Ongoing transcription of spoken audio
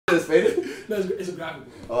It's faded? No, it's a graphic.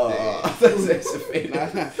 It's a faded. Nah,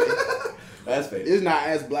 it's not faded. That's faded. It's not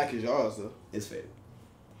as black as y'all's though. It's faded.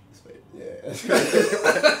 It's faded. Yeah, that's crazy.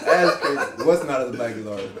 That's crazy. What's not as black as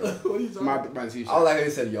ours? What are you talking about? My t-shirt. I like how you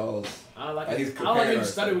said y'all's. I like Like it. he's I like how you comparing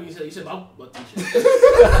studied when you said my t-shirt.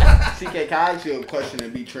 CK, can I ask you a question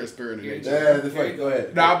and be transparent in nature? Yeah, the fuck. Go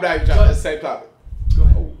ahead. No, I'm not even trying. Same topic. Go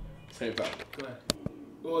ahead. Oh, same topic. Go ahead.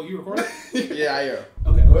 Well, you recording? Yeah, I am.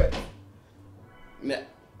 Okay. What? Nah,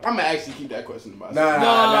 I'm gonna actually keep that question to myself. Nah.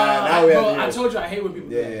 Nah, we bro, have to I hear. told you I hate when people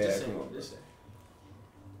do Yeah, that. Just yeah, say come on, it. Just say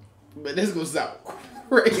it. But this goes out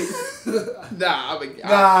crazy. Nah, I'm a,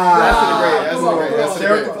 Nah. That's to the grave. That's to Come the on, grave. come That's on. to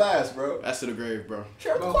Share the the grave. class, bro. That's to the grave, bro.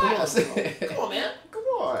 Share the Bro, come on, class. come on, man. Come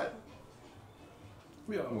on.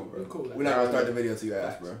 We are. Come on, bro. We're cool. We're not gonna start the video till you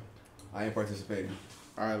ask, bro. I ain't participating.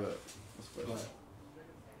 All right, look. Go ahead.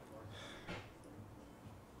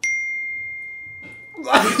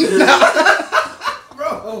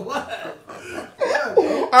 Bro, what? Yeah, bro.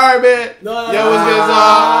 All right, man. No, Yo, what's good,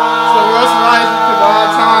 It's the world's flyest of all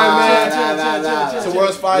time, man. Chill. It's the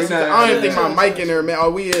world's flyest. I don't even think my mic in there, man.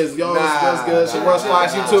 All we is, yo, what's good? It's the world's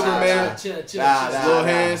flyest YouTuber, man. Chill. Little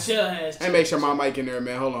hands. Chill hands. Hey, make sure my mic in there,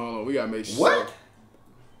 man. Hold on. We gotta make sure. What?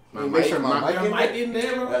 My Make mic, sure my mic Your mic in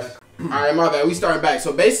there, bro? That's All right, my bad. We starting back.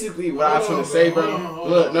 So basically, what I was trying to say, bro.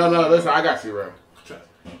 Look, no, listen. I got you, bro.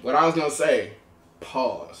 What I was gonna say.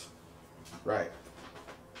 Pause. Right.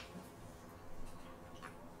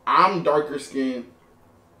 I'm darker skinned.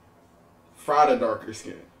 Frada darker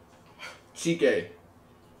skinned. Chike,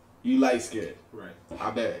 you light skinned. Right.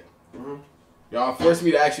 I beg. Y'all forced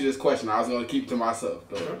me to ask you this question. I was gonna keep it to myself.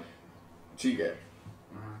 Though. Chike.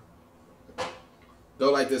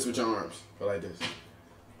 Go like this with your arms. Go like this.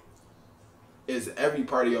 Is every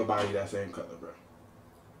part of your body that same color, bro?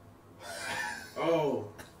 Oh.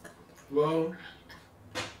 Well,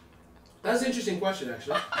 that's an interesting question,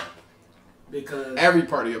 actually. Because... Every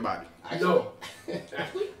part of your body. No.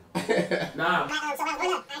 Actually? Nah. So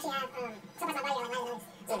I actually have some parts of my body are like lighter than others.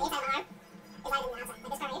 So the inside of my arm is lighter than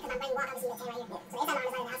the outside. Like this part right here, because when you walk, obviously you get tan right here. So the inside of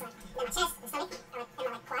my arm is lighter than the outside. Then my chest, the stomach, and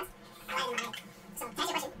my like quads are lighter than my head. So to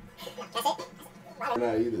answer your question, yeah, that's it.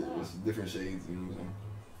 not either. It's different shades, you know what I'm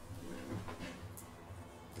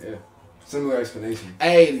saying? Yeah. Similar explanation.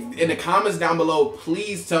 Hey, in the comments down below,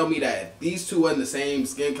 please tell me that if these two are in the same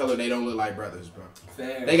skin color, they don't look like brothers, bro.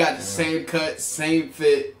 Fair. They got the same cut, same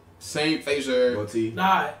fit, same facial hair. Goatee.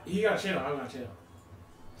 Nah, he got a channel. I got a channel.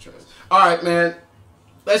 All right, man.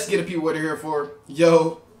 Let's get the people what they're here for.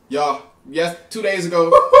 Yo, y'all. Yes, 2 days ago.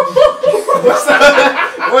 What's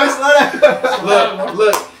that?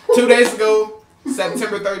 Look. 2 days ago,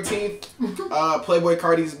 September 13th, Playboi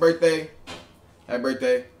Carti's birthday. Happy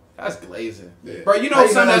birthday. That's glazing. Yeah. Bro, you know How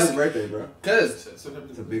something know that's... his birthday, bro. Cause... It's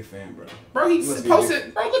a big fan, bro. Bro, he Must be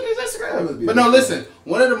posted... Bro, look at his Must be Instagram. a But no, big listen.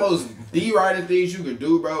 One of the most D-riding things you can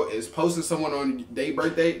do, bro, is posting someone on their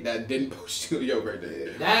birthday that didn't post you on your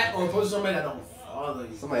birthday. That or post somebody that don't follow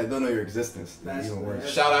you. Somebody that don't know your existence. That's even worse.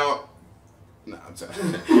 Shout out. Nah, I'm sorry.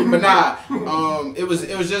 But nah, it was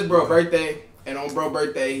just bro birthday, and on bro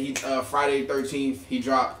birthday, he Friday 13th, he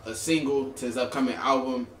dropped a single to his upcoming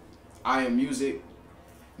album, I Am Music.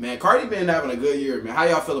 Man, Carti been having a good year, man. How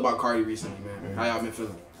y'all feel about Carti recently, man? How y'all been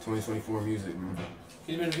feeling? 2024 music, man.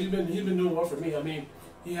 He's been doing well for me. I mean,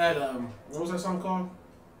 he had what was that song called?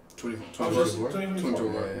 2024. 2024.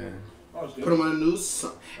 Yeah. Oh, it's good. Put him on the news.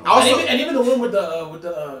 And even the one with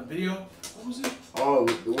the video. What was it? Oh,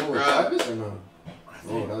 the one with Travis or no?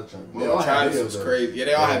 Oh, that was Travis. They all have Travis videos, was though. crazy. Yeah,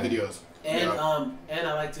 they all have videos. And Yeah. and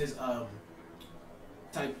I liked his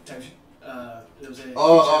type it was a feature. I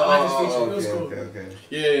Oh, liked his feature. It was cool. okay.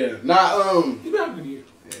 Yeah. Nah, He been having a good year.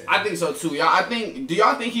 Yeah. I think so too. Y'all, do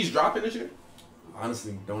y'all think he's dropping this year?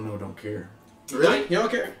 Honestly, don't know, don't care. Really? You don't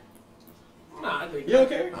care? Nah, I think You don't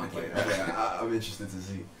care? Okay, I'm interested to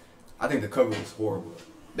see. I think the cover was horrible.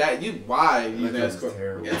 That you why you That that's was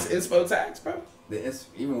terrible. It's inspo tax, bro.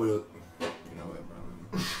 Even with it, you know what,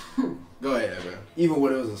 bro? Go ahead, bro. Even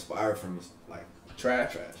what it was inspired from is like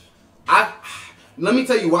Trash. Let me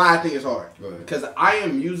tell you why I think it's hard. Go ahead. Because I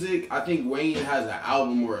Am Music, I think Wayne has an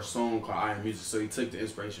album or a song called I Am Music, so he took the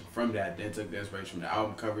inspiration from that, then took the inspiration from the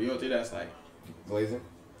album cover. You don't think that's like Glazing.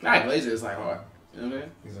 not Glazer, it's like hard. You know what I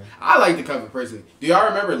mean? Exactly. I like the cover personally. Do y'all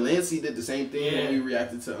remember Lindsay did the same thing Yeah. when we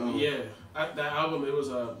reacted to Yeah, that album it was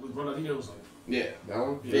with Ronaldinho was like. Yeah. That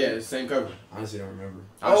one? Yeah, the same cover. Honestly, don't remember.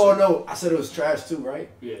 Honestly. Oh no, I said it was trash too, right?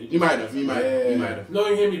 Yeah, You might have. You might have. No,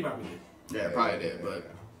 you hear me probably did. Yeah, probably did,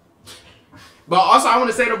 but also I want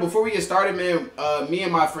to say though before we get started, man, me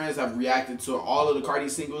and my friends have reacted to all of the Carti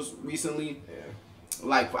singles recently. Yeah.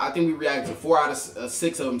 Like I think we reacted to 4 out of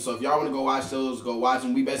 6 of them. So if y'all want to go watch those, go watch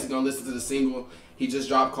them. We basically gonna listen to the single. he just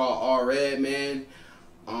dropped called All Red, man.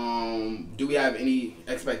 Do we have any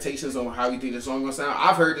expectations on how we think the song gonna sound?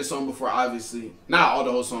 I've heard this song before, obviously. Not all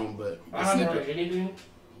the whole song, but I haven't heard anything.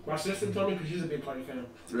 My sister told me because she's a big Carti fan.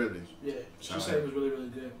 Really? Yeah, she said it was really, really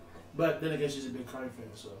good. But then again, she's a big Carti fan,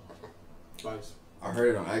 so. Twice. I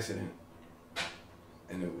heard it on accident,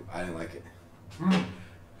 and I didn't like it.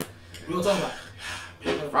 We'll talk about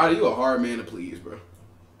it. Friday, you a hard man to please, bro.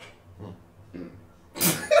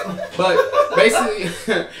 But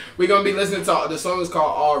basically, we're gonna be listening to the song is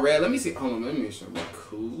called All Red. Let me see. Hold on, let me make sure we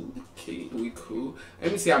cool. Okay, we cool.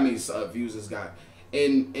 Let me see how many views this got.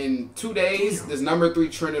 In 2 days, this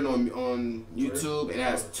 #3 trending on YouTube, and it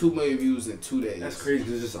has 2 million views in 2 days. That's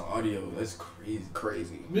crazy. It's just an audio. That's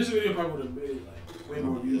crazy. Music video probably would have made like way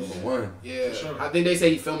more views. #1. Yeah, sure. I think they say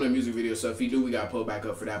he filmed a music video, so if he do, we gotta pull back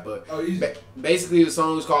up for that. But easy. Basically, the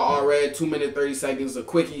song is called All Red, 2 minutes 30 seconds, a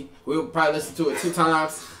quickie. We'll probably listen to it 2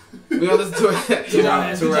 times. We're gonna listen to it 2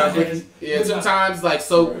 rounds. 2 rounds. Yeah, 2 times. Like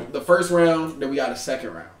so, the first round, then we got a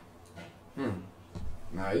second round.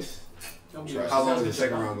 Nice. How long does the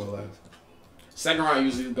second round go last? Second round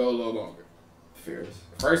usually go a little longer. Fierce.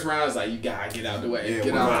 First round is like you gotta get out the way. Yeah,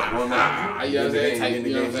 get out. one more. You know what I'm saying? Get in the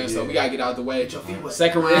You know what I'm game, saying? So yeah. we gotta get out the way.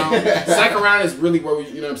 Second round is really where we,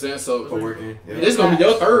 you know what I'm saying? So For working. Yeah. this is gonna be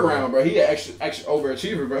your third round, bro. He an extra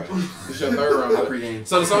overachiever, bro. This your third round. Bro. Pre-game.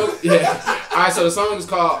 So the song, yeah. All right. So the song is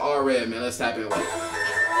called All Red, man. Let's tap in. Like.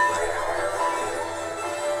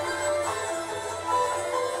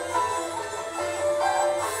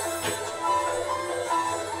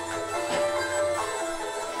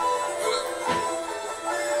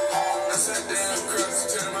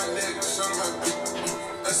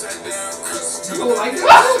 You don't like it?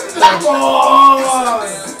 Come on!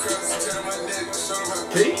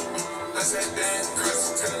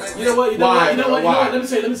 You know what? Let me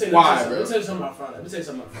say this. Why, Let me tell you something about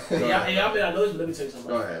Friday. Yeah, I mean, I know this, but let me tell you something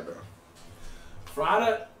Go about ahead, bro.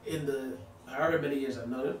 Friday, in the however many years I've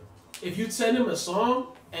known him, if you send him a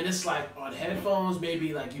song and it's like on headphones,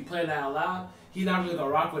 maybe like you play it out loud, he's not really gonna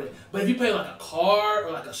rock with it. But if you play like a car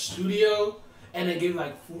or like a studio, and then give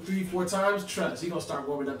like 3-4 times, trust, he gonna start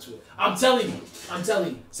warming up to it. I'm telling you.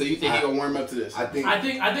 So you think he gonna warm up to this? I think.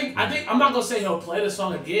 I'm not gonna say he'll play the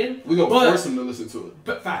song again. We gonna force him to listen to it.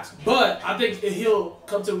 But facts. But I think he'll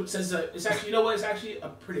come to since it's actually, you know what? It's actually a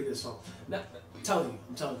pretty good song. I'm telling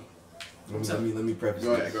you. Let me preface.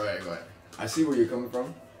 Go ahead. I see where you're coming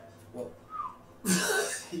from.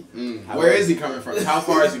 Where is he coming from? How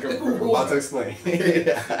far is he coming from? I'm about to explain.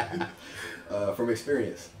 From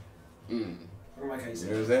experience. I don't like how you say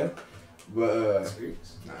You know what I'm saying? But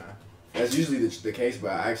experience. nah, that's usually the case. But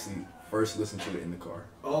I actually first listened to it in the car.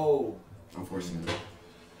 Oh, Unfortunately.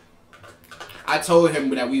 I told him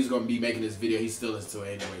that we was gonna be making this video. He still listened to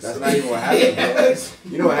it anyway. That's not even what happened, bro.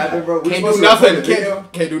 You know what happened, bro? Can't do nothing.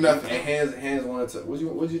 Can't do nothing. And hands wanted to.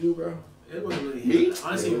 What'd you do, bro? it wasn't really Me? him.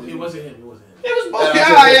 Honestly, it wasn't him. It was both.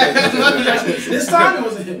 Yeah. This time it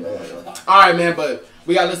wasn't him. All right, man. But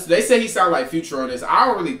we got listen. They say he sounded like Future on this. I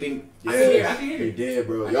don't really think. I can hear He it. did,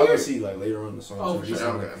 bro. I Y'all hear gonna it. see like later on in the song. Oh, too. He sure.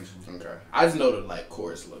 sounded like Future. Okay. I just know the like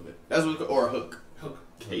chorus a little bit. That's what or a hook. Hook.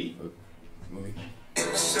 Kate. Movie.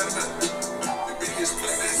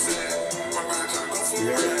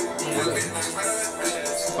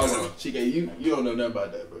 Hold on, Chike, you don't know nothing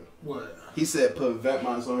about that, bro. What? He said put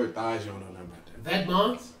Vetmons on her thighs. You don't know nothing about that. That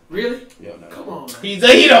month? Really? You don't know. Come on, man. He don't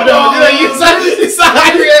know. He don't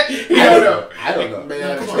know. I don't know.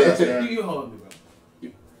 Man, Come trust, on, man. you hold me, bro.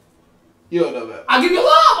 You don't know that. I'll give you a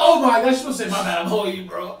lot. Oh my gosh, you supposed to say my bad. I'm holding you,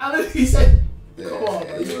 bro. He said, Yeah, come on,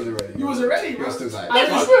 bro. you wasn't ready. You wasn't ready, You bro. was too excited. Come on.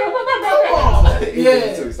 You was too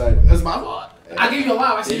Yeah. excited. That's my fault. I give you a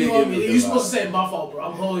lot. I said You you hold did give me. me You a supposed lot. to say my fault, bro.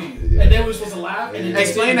 I'm holding you. Yeah. And then we're supposed to laugh. And then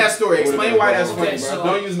Explain that story. Explain why that's funny, Okay, bro. so-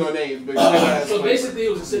 Don't use no names, but explain why that's So funny. basically,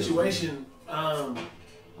 it was a situation. I don't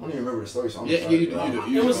even remember the story, so I'm Yeah, sorry. you do.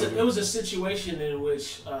 It was a situation in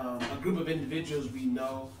which a group of individuals we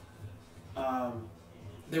know,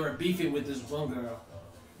 they were beefing with this one girl.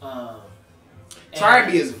 Try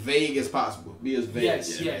and be as vague as possible. Be as vague.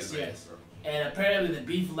 Yes, Yeah, yes, be as vague, yes. And apparently the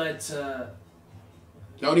beef led to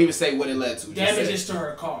bro. Don't even say what it led to. Just damages say. to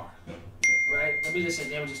her car. Right? Let me just say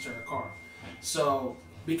damages to her car. So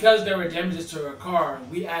because there were damages to her car,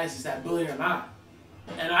 we asked, is that bullying or not?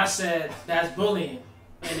 And I said, that's bullying.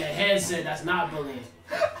 And then Head said, that's not bullying.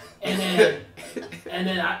 And then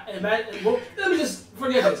well, let me just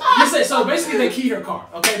forget this. You say, so basically they keyed her car.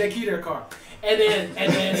 Okay, they keyed her car. And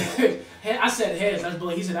then I said, Heads, that's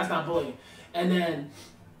bullying. He said, that's not bullying. And then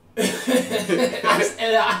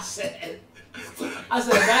I said,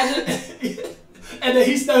 imagine And then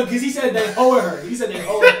he stuck because he said they hoeing her. He said they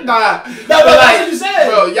hoeing her. Nah, no, but that's what you said.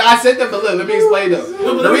 Bro, yeah, I said that, but look, let me explain though.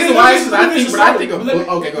 No, the reason why is because I think of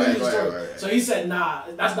okay, go ahead. So he said, nah,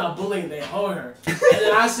 that's not bullying, they hoeing her. And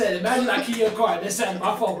then I said, imagine I key your car and they said,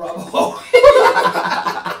 my fault, bro.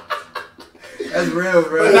 That's real,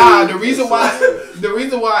 bro. But nah, the reason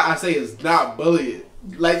why I say it's not bullying.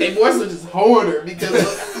 Like they more so just hoeing her because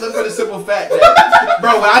look for the simple fact that,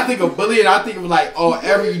 bro, when I think of bullying, I think of like, oh,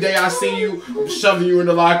 every day I see you, I'm shoving you in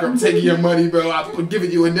the locker, I'm taking your money, bro, I'm giving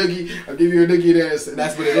you a noogie, I'm giving you a noogie this, and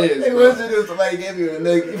that's what it is. Hey, what's it if somebody gave you a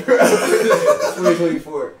noogie, bro?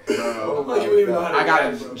 2024. Bro, I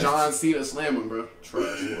got a John Cena slamming, bro.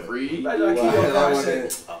 Trust free. Imagine I key your car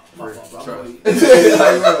and said, my fault, bro. But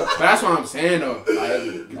that's what I'm saying though.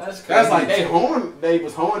 Like, That's like they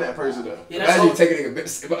was hoeing that person though. Yeah, that's Imagine all. taking a bit to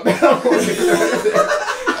say about that.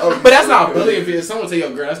 But that's not bullying. If someone tell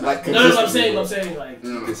your girl, that's not. Like, No, I'm saying like,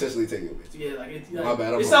 consistently taking a bitch. yeah, like, My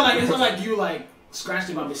bad. it's not like you like scratched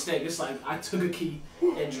it by mistake. It's like I took a key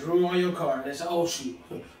and drew on your car and they said, oh shoot,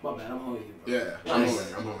 my bad, I'm holding you. Bro. Yeah, I'm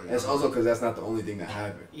hoeing. It's also because that's not the only thing that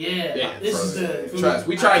happened. Yeah, this is the trust.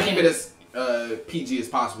 We try to keep it as PG as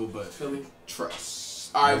possible, but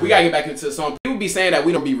trust. All right, we gotta get back into the song. People be saying that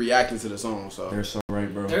we don't be reacting to the song, so They're so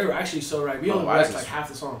right, bro. They're actually so right. We only react like half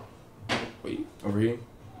the song. wait, Over here?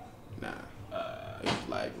 nah, it's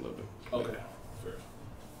like a little bit. Okay.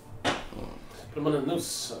 Put them on the news.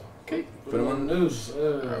 So. Okay, Put them on the news.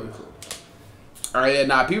 All right, yeah,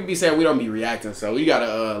 nah. People be saying we don't be reacting, so we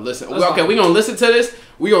gotta listen. That's Okay, fine. we gonna listen to this.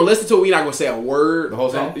 We gonna listen to it. We not gonna say a word. The whole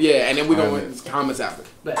song? Yeah, and then we gonna Alright. comments after.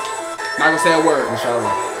 Bet. Not gonna say a word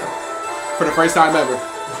Inshallah. for the first time ever.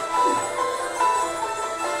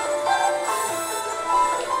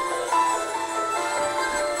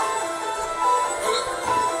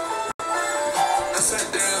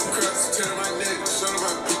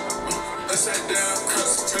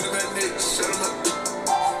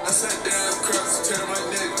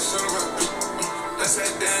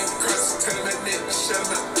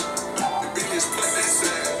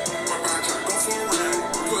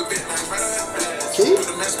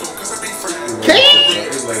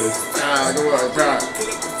 Nah, go on, try.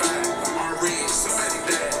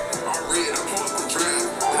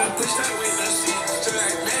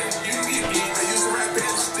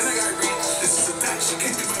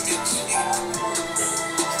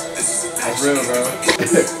 That's real, bro.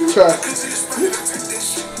 Try.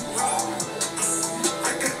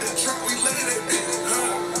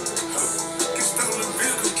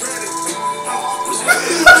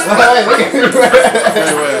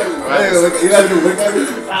 You gotta do look at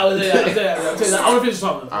me. I was there. I want to finish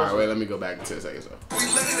talking. All right, wait. Let me go back in 10 seconds. Though.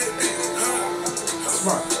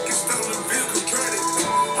 Smart.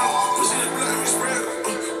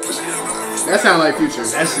 That sound like Future.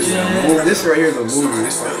 That's just a movie. This right here is a movie.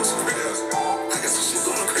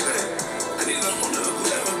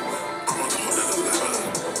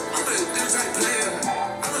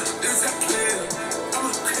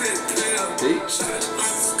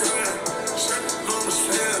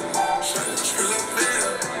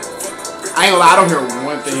 I ain't gonna lie, I don't hear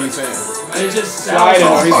one thing he's saying. It just Sliding,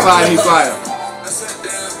 sounds he's sliding, he's sliding.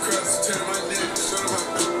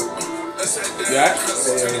 Yeah?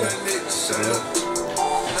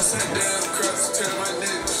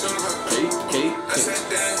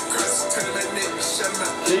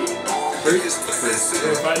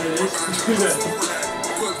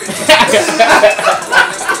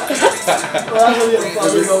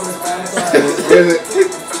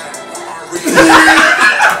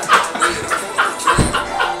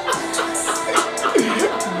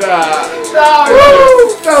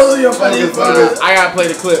 I gotta play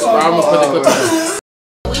the clip, bro. I'm gonna play the clip.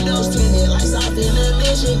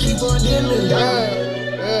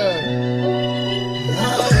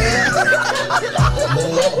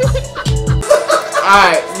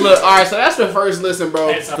 Alright, so that's the first listen, bro.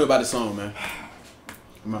 What about the song, man?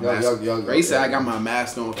 My mask. Ray said I got my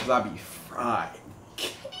mask on because I be fried.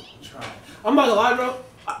 I'm not gonna lie, bro.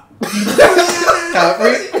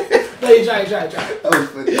 Hey, try. that was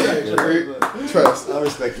funny. Trust. I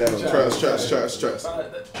respect that one. Trust.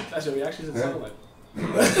 That's your reaction to the song? Like,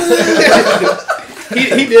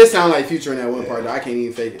 he did sound like Future in that one part, though. I can't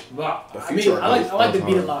even fake it. wow. I mean, I like the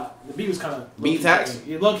beat a lot. The beat was kind of beat tax.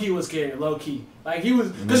 Yeah, low key was scary, low key. Like he was,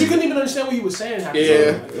 because you couldn't even understand what he was saying.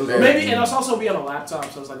 Yeah. Like, maybe, and it's also be on a laptop,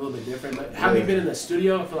 so it's like a little bit different. But had we been in the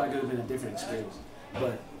studio, I feel like it would have been a different experience.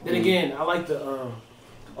 But then again, I like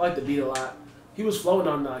the beat a lot. He was flowing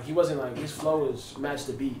on that. He wasn't like, his flow was matched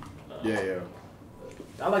the beat. Yeah.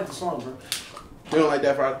 I like the song, bro. You don't like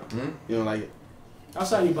that, Friday? You don't like it? I'll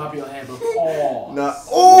sign you bop your hand, but pause. Nah.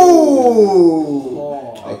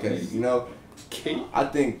 Oh. Pause. Okay, you know, I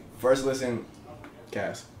think first listen,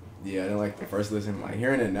 Cass. yeah, I didn't like the first listen. Like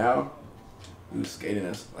hearing it now, he was skating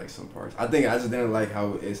us like some parts. I think I just didn't like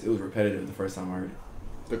how it was repetitive the first time I heard it.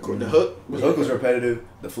 The hook. The hook was repetitive.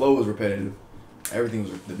 The flow was repetitive. Everything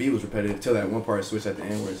was, the beat was repetitive till that one part switched at the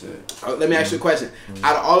end where it said. Let me ask you a question.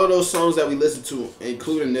 Out of all of those songs that we listened to,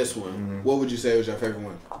 including this one, what would you say was your favorite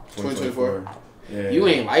one? 2024. Yeah. You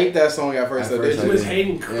ain't like that song at first. At first He was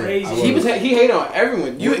hating crazy. Yeah, he hated on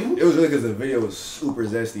everyone. It was really because the video was super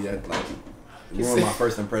zesty. That like one of my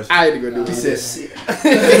first impressions. I had to go do it. He said,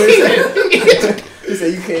 he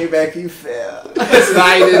said, you came back, you fell. Nah,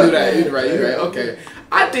 he didn't do that. You're right. Okay.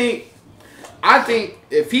 I think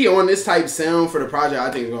if he on this type sound for the project,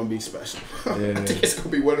 I think it's gonna be special. Yeah. I think it's gonna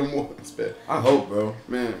be one of the more special. I hope, bro.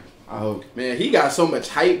 Man, I hope. Man, he got so much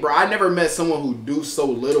hype, bro. I never met someone who do so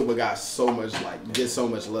little but got so much get so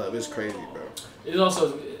much love. It's crazy, bro. It's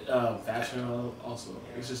also fashion. Also,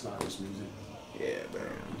 it's just not just music. Yeah, bro.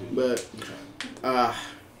 But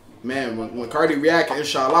man, when CArti react,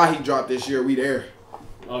 inshallah, he dropped this year. We there.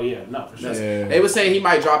 Oh yeah, no for sure. Yeah. They were saying he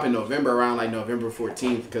might drop in November, around like November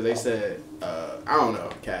 14th, because they said I don't know,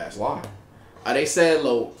 Cass. Why? They said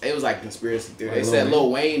it was like conspiracy theory. They said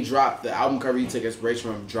Lil Wayne dropped the album cover he took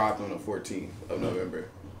inspiration from, dropped on the 14th of November.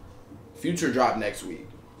 Future dropped next week.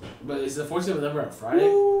 But is the 14th of November a Friday?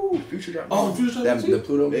 Ooh, Future dropped. Oh, Future dropped The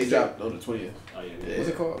Pluto. They mixtape? dropped on the 20th. Oh yeah. Yeah. What's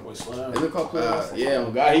it called? Boy, slow down. Is it called Pluto? Yeah,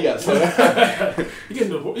 oh God, he got so.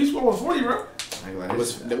 He's over 40, bro.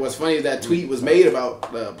 What's funny is that tweet was made about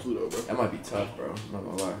Pluto, bro. That might be tough, bro. I'm not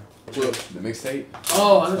gonna lie. Pluto. The mixtape?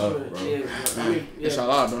 Oh, I know Tough, what bro. you mean. Yeah. I mean, yeah.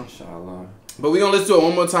 Inshallah, bro. Inshallah. But we gonna listen to it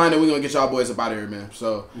one more time, then we gonna get y'all boys up out of here, man.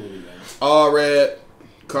 So, Maybe, man. all red,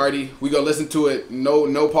 CArti. We gonna listen to it.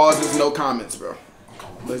 No pauses, no comments, bro.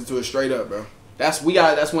 Listen to it straight up, bro. That's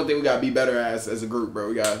one thing we gotta be better as a group, bro.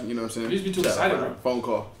 We got, you know what I'm saying? You just be too excited, bro. Phone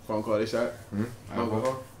call. They shot. Phone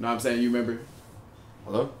call. No, I'm saying you remember.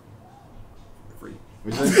 Hello? Free.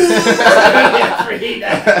 What you Yeah, free.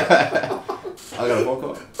 I got a phone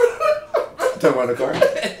call. Talking about the car?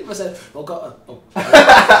 What's that? Phone call. Oh.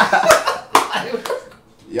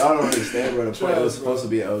 Y'all don't understand, bro. The point, it was supposed to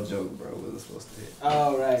be an L joke, bro. It wasn't supposed to hit.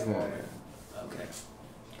 Oh, right. Come on, man. Okay.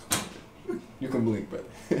 You can blink, but.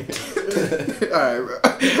 Alright,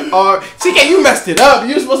 bro. CK, you messed it up.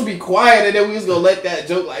 You were supposed to be quiet, and then we was gonna let that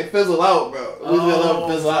joke fizzle out, bro. We was gonna let him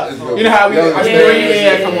fizzle out. You know how we?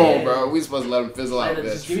 Yeah, come on, bro. We supposed to let him fizzle out, bitch.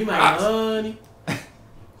 Just give me my money.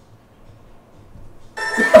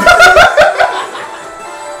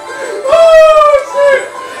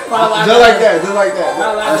 Just like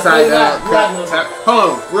that. Upside down.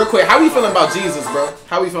 Hold on, real quick. How we feeling about Jesus, bro?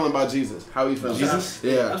 How we feeling about Jesus? Jesus?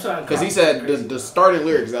 Yeah. Because he said the starting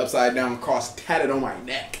lyrics is upside down, cross tatted on my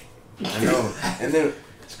neck. I know. And then,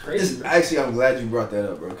 It's crazy. actually, I'm glad you brought that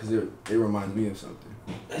up, bro, because it reminds me of something.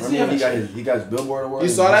 Remember when he got his Billboard award? You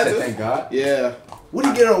saw that He too? said, thank God. Yeah. What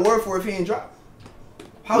did he get an award for if he ain't dropped?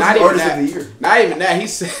 How's Not he even artist that. of the year? Not even that. He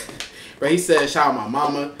said, shout out my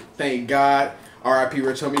mama, thank God, R.I.P.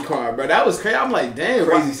 Rich Homie Quan, bro. That was crazy. I'm like, damn,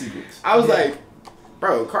 Crazy bro. secrets. I was like,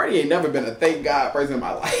 bro, CArti ain't never been a thank God person in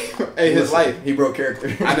my life. In his life. He broke character.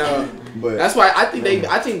 I know. But That's why I think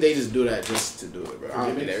they just do that just to do it, bro. I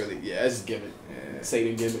don't think they really, it's just gimmick. Yeah.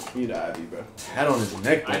 Satan gimmick. You know how I be, bro. Hat on his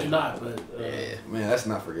neck, though. I do not, but Yeah. Man, that's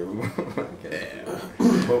not forgivable. Okay. Yeah.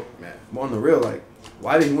 But, man, on the real, like,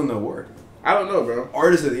 why did he win the award? I don't know, bro.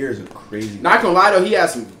 Artist of the year is a crazy. Not gonna lie though, he had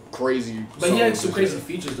some crazy. But he had songs some crazy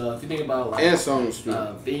features though. If you think about like and songs too.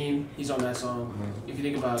 Theme, he's on that song. If you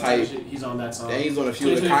think about Tight. he's on that song. And he's on a few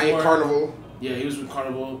of the 2024, Carnival. Yeah, he was with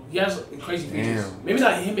Carnival. He has crazy features. Damn. Maybe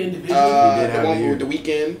not him individually. did The have one a year. with the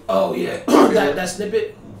weekend. Oh yeah, that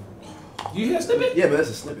snippet. You hear that snippet? Yeah, but that's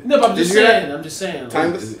a snippet. No, but I'm Did just you hear saying. that? I'm just saying. Like,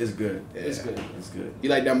 Time- It's good. Yeah. It's good. It's good. You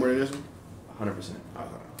like that more than this one? 100%.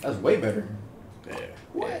 That's way better. Yeah.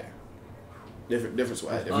 What? Different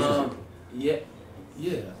swag.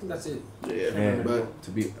 Yeah, I think that's it. Yeah, Man, but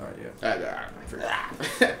to be, alright, yeah.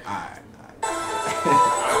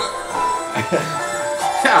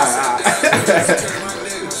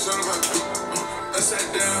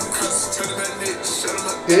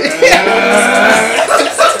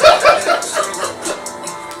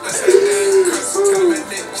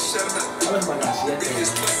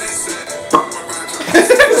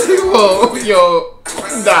 Oh, yo,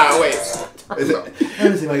 nah, wait. Is it? Let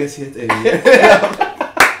me see if I can see it.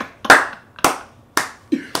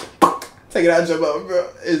 Take it out, jump up, bro.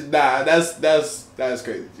 It's that's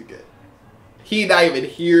crazy to get. He not even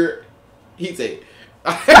here. He say.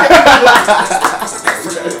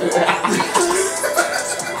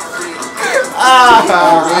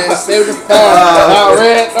 Red, save the fire.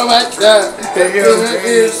 Red, oh my God.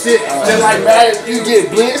 Shit. Just like Madden, you get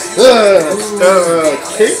blitzed.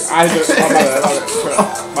 I just,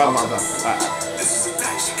 my bad.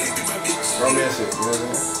 Romance shit, you know what I'm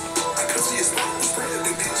saying?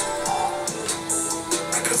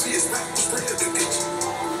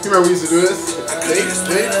 You remember we used to do this?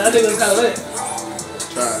 I think it was kind of lit.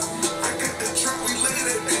 Try it.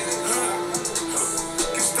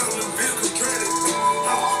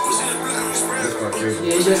 This part crazy.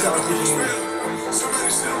 Yeah, you just sound pretty.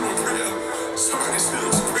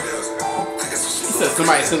 He said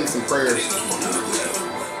somebody send him some prayers.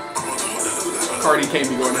 CArti can't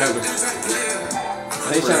be going to heaven.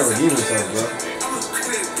 They trying to redeem themselves, bro.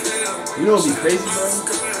 You know what'd be crazy, bro?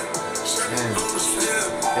 Man.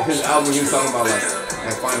 If his album, he was talking about like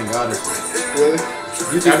finding God or something. Really?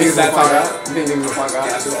 You think niggas that will find talk? God? You think niggas will find God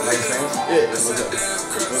after that, like his fans? Yeah. What's up?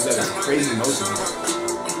 That's crazy notion.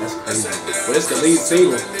 That's crazy. But it's the lead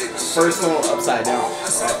single. First song, Upside Down.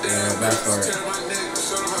 Yeah, bad start.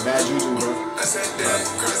 Bad juju, bro.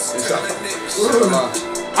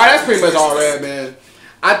 Alright, that's pretty much all red, man.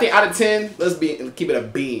 I think out of 10, let's keep it a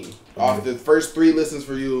beam. Off the first 3 listens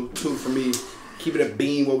for you, 2 for me. Keep it a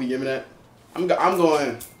beam. What we giving that? I'm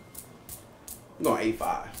going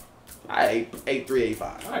 8.5. 8.3,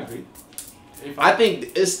 8.5. I agree. I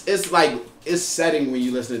think it's like it's setting when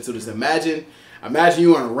you listening to this. Imagine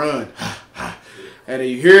you on a run, and then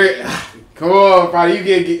you hear it. Come on, probably you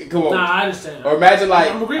get come on. Nah, I understand. Or imagine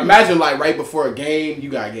I'm right before a game, you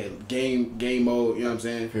gotta get game mode. You know what I'm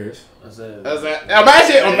saying? Fierce. That's it.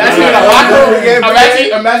 Imagine you in the locker room.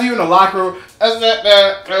 Imagine you in the locker room.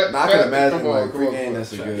 Not gonna imagine like pregame.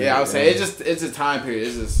 That's a good. Yeah, I would say it's a time period.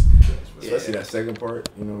 It's just. Especially that second part,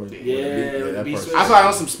 you know. Yeah, that part. I feel like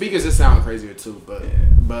on some speakers it sounds crazier too, but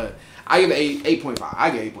I give it 8.5.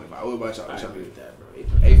 I give 8.5. What about y'all? I agree with that, bro.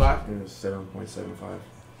 8.5. 7.75.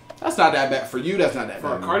 That's not that bad for you. That's not that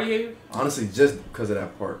For a bad. CArti hater? Honestly, just because of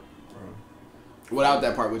that part, bro. Without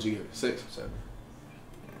that part, what you give? 6, 7.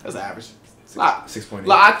 That's average. 6.8.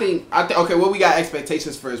 I think. Okay, what we got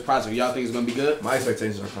expectations for this project? Y'all think it's gonna be good? My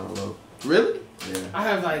expectations are kind of low. Really? Yeah. I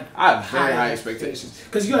have very high expectations.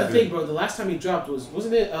 Because you gotta think, bro. The last time he dropped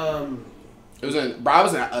wasn't it? It was bro, I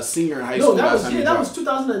was a senior in high school. No, that was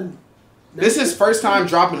 2000. This is first time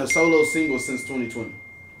dropping a solo single since 2020.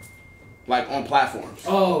 Like on platforms.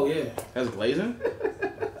 Oh yeah. That's glazing.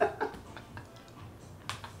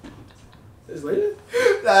 It's later.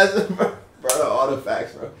 That's bro, all the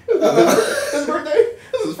facts, bro. His birthday.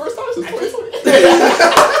 This is his first time since 2020.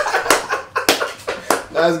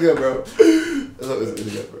 That's good, bro. It's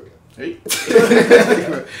good, bro. Hey.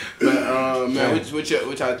 But man, which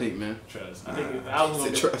y'all think, man? Trust. I think the album's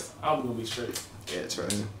gonna be straight. Yeah,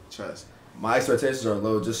 trust. My expectations are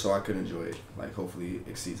low just so I could enjoy it. Like, hopefully it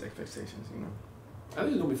exceeds expectations, you know? I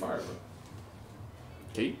think it's gonna be fire, bro.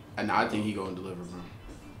 Okay. And I think he gonna deliver, bro.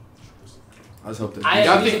 I just hope that... I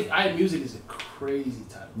Had Music is a crazy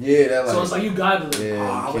title. Yeah, that like... So it's like, you gotta deliver.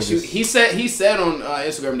 Yeah, he said on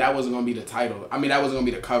Instagram that wasn't gonna be the title. I mean, that wasn't gonna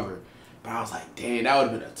be the cover. But I was like, damn, that would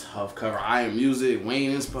have been a tough cover. I Am Music,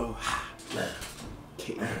 Wayne Inspo.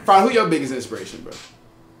 Probably, who your biggest inspiration, bro?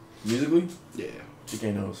 Musically? Yeah.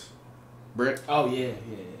 TK knows. Brett? Oh, yeah.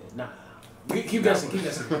 Nah. Keep guessing.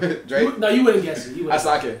 Drake? No, you wouldn't guess it.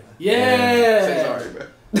 Asake. Yeah. Say sorry, bro.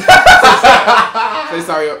 Say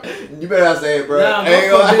sorry. You better not say it, bro. Nah,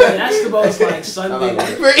 that's the most, like, Sunday.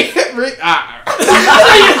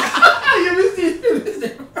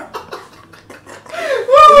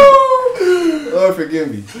 Lord forgive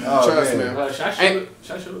me. Oh, trust, man.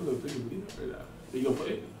 Should I show the video? Are you gonna put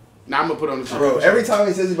it? Nah, I'm gonna put on the Bro, every time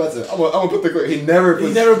he says he's about to, I'm gonna put the clip. He never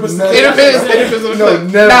puts. It depends on the No, clip.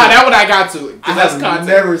 never. Nah, that one I got to. That's content.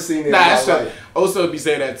 Never seen it. Nah, that's true. Also be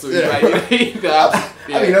saying that too. Yeah. Like,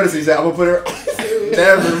 I be noticing he said, I'm gonna put her.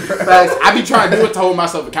 Never. Facts. I be trying to do it to hold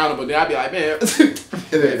myself accountable. Then I be like, man,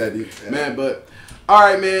 It ain't that deep. man. But all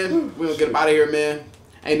right, man. We gonna get up out of here, man.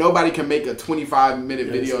 Ain't nobody can make a 25-minute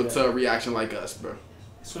video to a reaction like us, bro.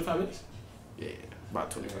 It's 25 minutes? Yeah,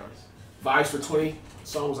 about 25. Vibes for 20.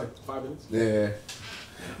 Song was like 5 minutes. Yeah.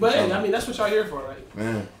 But hey, I mean, that's what y'all here for, right?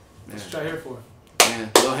 Man. That's what y'all here for.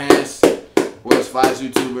 Man, Lil Hands, world's flyest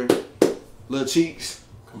YouTuber, Lil Cheeks.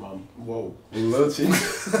 Come on. Whoa. Little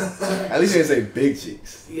cheeks. At least you didn't say big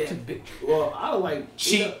cheeks. Yeah, big. Well, I don't like...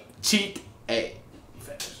 Cheek, A.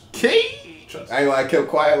 Facts. Key. Trust. I ain't gonna lie, I kept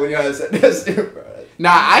quiet when y'all said that shit, bro.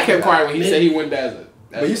 Nah, I kept quiet when he said he went desert.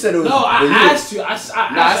 But you said it was... No, I asked you. I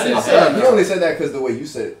said You only said that because the way you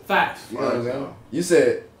said it. Facts. You know what I'm saying? You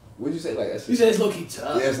said... What'd you say? Like, that shit? You said it's low-key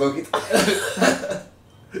tough. Yeah, it's low-key.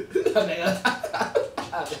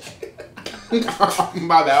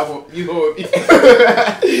 My bad. You know me.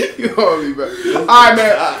 You know me, bro. All right,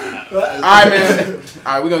 man.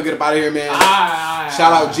 All right, we're gonna get up out of here, man.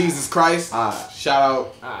 Shout out Jesus Christ. Shout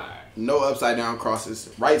out no upside down crosses,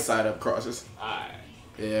 right side up crosses.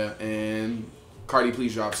 Yeah, and CArti,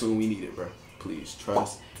 please drop soon. We need it, bro. Please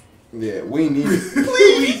trust. Yeah, we need it.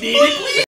 Please. We need it.